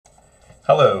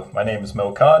Hello, my name is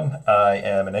Mo Khan. I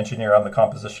am an engineer on the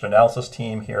composition analysis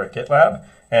team here at GitLab,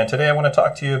 and today I want to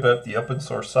talk to you about the open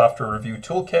source software review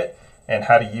toolkit and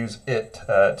how to use it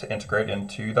to integrate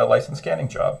into the license scanning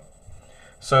job.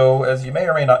 So as you may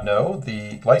or may not know,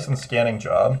 the license scanning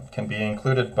job can be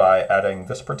included by adding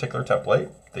this particular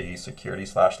template, the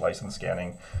security/license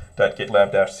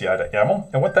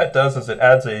scanning.gitlab-ci.yaml. And what that does is it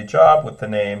adds a job with the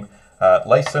name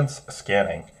license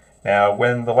scanning. Now,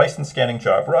 when the license scanning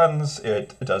job runs,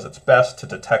 it does its best to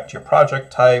detect your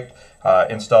project type,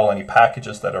 install any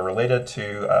packages that are related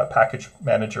to package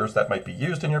managers that might be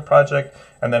used in your project,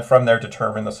 and then from there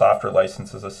determine the software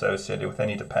licenses associated with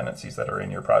any dependencies that are in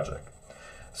your project.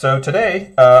 So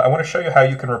today, I want to show you how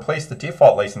you can replace the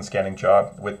default license scanning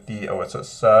job with the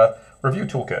OSS review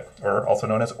toolkit, or also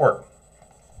known as ORT.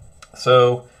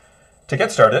 So to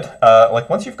get started,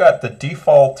 once you've got the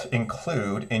default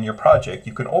include in your project,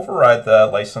 you can override the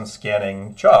license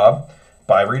scanning job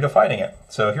by redefining it.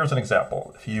 So here's an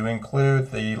example. If you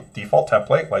include the default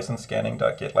template, license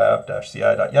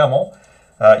scanning.gitlab-ci.yaml,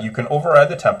 you can override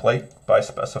the template by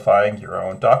specifying your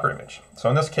own Docker image. So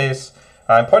in this case,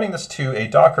 I'm pointing this to a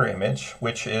Docker image,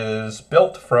 which is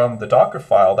built from the Docker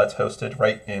file that's hosted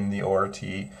right in the ORT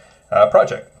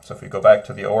project. So if we go back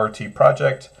to the ORT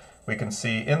project, we can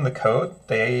see in the code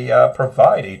they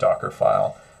provide a Docker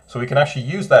file. So we can actually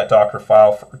use that Docker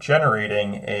file for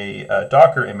generating a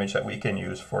Docker image that we can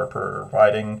use for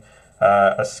providing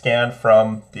a scan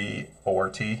from the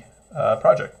ORT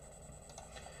project.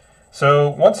 So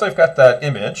once I've got that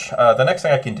image, the next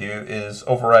thing I can do is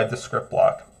override the script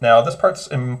block. Now this part's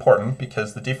important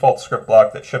because the default script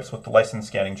block that ships with the license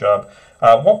scanning job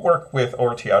won't work with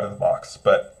ORT out of the box,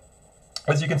 but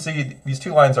as you can see, these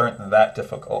two lines aren't that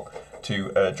difficult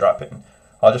to drop in.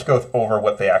 I'll just go over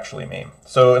what they actually mean.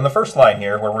 So in the first line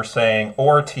here, where we're saying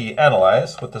ORT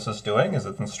analyze, what this is doing is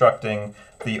it's instructing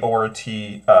the ORT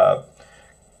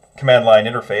command line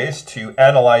interface to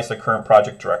analyze the current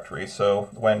project directory. So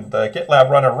when the GitLab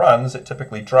runner runs, it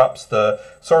typically drops the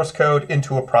source code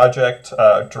into a project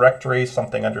directory,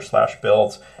 something under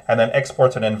 /builds, and then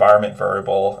exports an environment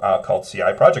variable called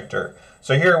CI projectdir.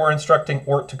 So here we're instructing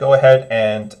ORT to go ahead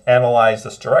and analyze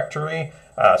this directory.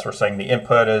 So we're saying the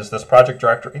input is this project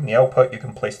directory, and the output, you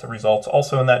can place the results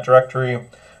also in that directory.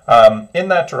 In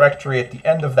that directory, at the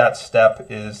end of that step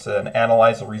is an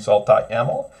analyzer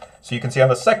result.yaml. So you can see on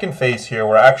the second phase here,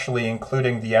 we're actually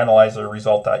including the analyzer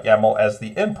result.yaml as the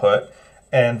input,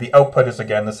 and the output is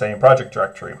again the same project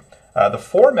directory. The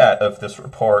format of this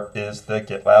report is the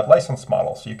GitLab license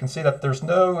model. So you can see that there's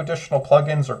no additional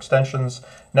plugins or extensions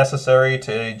necessary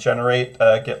to generate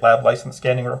a GitLab license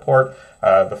scanning report.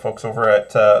 The folks over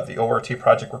at the ORT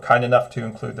project were kind enough to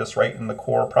include this right in the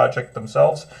core project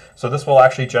themselves. So this will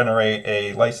actually generate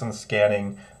a license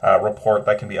scanning report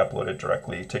that can be uploaded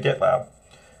directly to GitLab.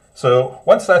 So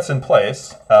once that's in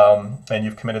place and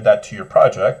you've committed that to your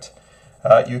project,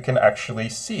 you can actually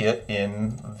see it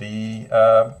in the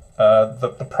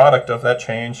product of that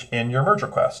change in your merge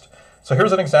request. So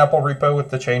here's an example repo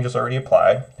with the changes already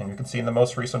applied, and you can see in the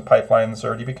most recent pipelines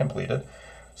already be completed.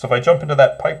 So if I jump into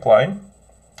that pipeline,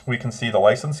 we can see the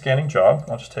license scanning job.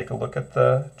 I'll just take a look at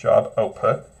the job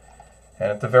output.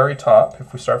 And at the very top,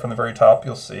 if we start from the very top,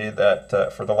 you'll see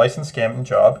that for the license scanning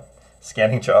job,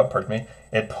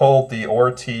 it pulled the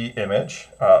ORT image.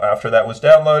 After that was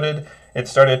downloaded, it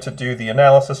started to do the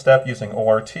analysis step using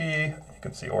ORT. You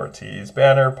can see ORT's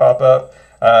banner pop up,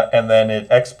 and then it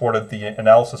exported the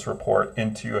analysis report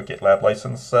into a GitLab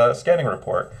license scanning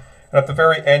report. And at the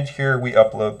very end here, we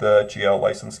upload the GL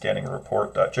license scanning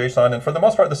report.json, and for the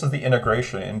most part, this is the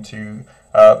integration into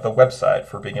the website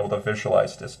for being able to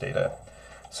visualize this data.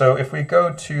 So if we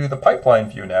go to the pipeline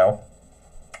view now,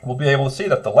 we'll be able to see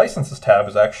that the licenses tab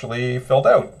is actually filled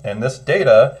out, and this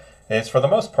data is for the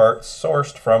most part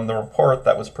sourced from the report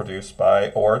that was produced by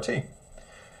ORT.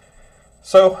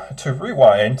 So to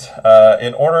rewind,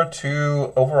 in order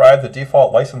to override the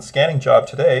default license scanning job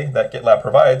today that GitLab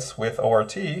provides with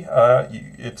ORT,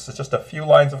 it's just a few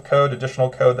lines of code, additional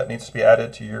code that needs to be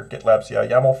added to your GitLab CI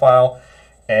YAML file,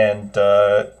 and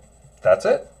that's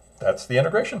it. That's the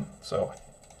integration. So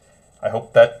I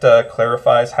hope that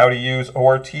clarifies how to use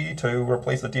ORT to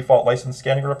replace the default license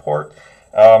scanning report.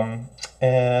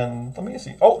 And let me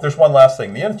see. Oh, there's one last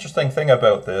thing. The interesting thing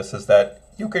about this is that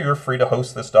you're free to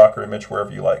host this Docker image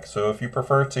wherever you like. So if you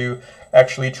prefer to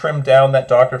actually trim down that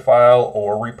Docker file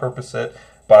or repurpose it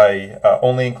by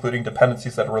only including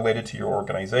dependencies that are related to your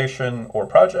organization or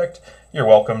project, you're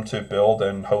welcome to build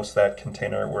and host that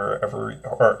container wherever,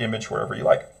 or image wherever you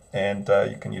like. And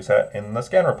you can use that in the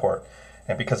scan report.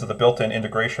 And because of the built-in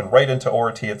integration right into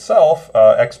ORT itself,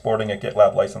 exporting a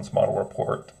GitLab license model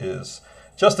report is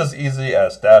just as easy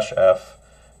as -f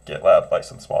GitLab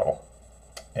license model.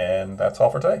 And that's all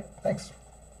for today. Thanks.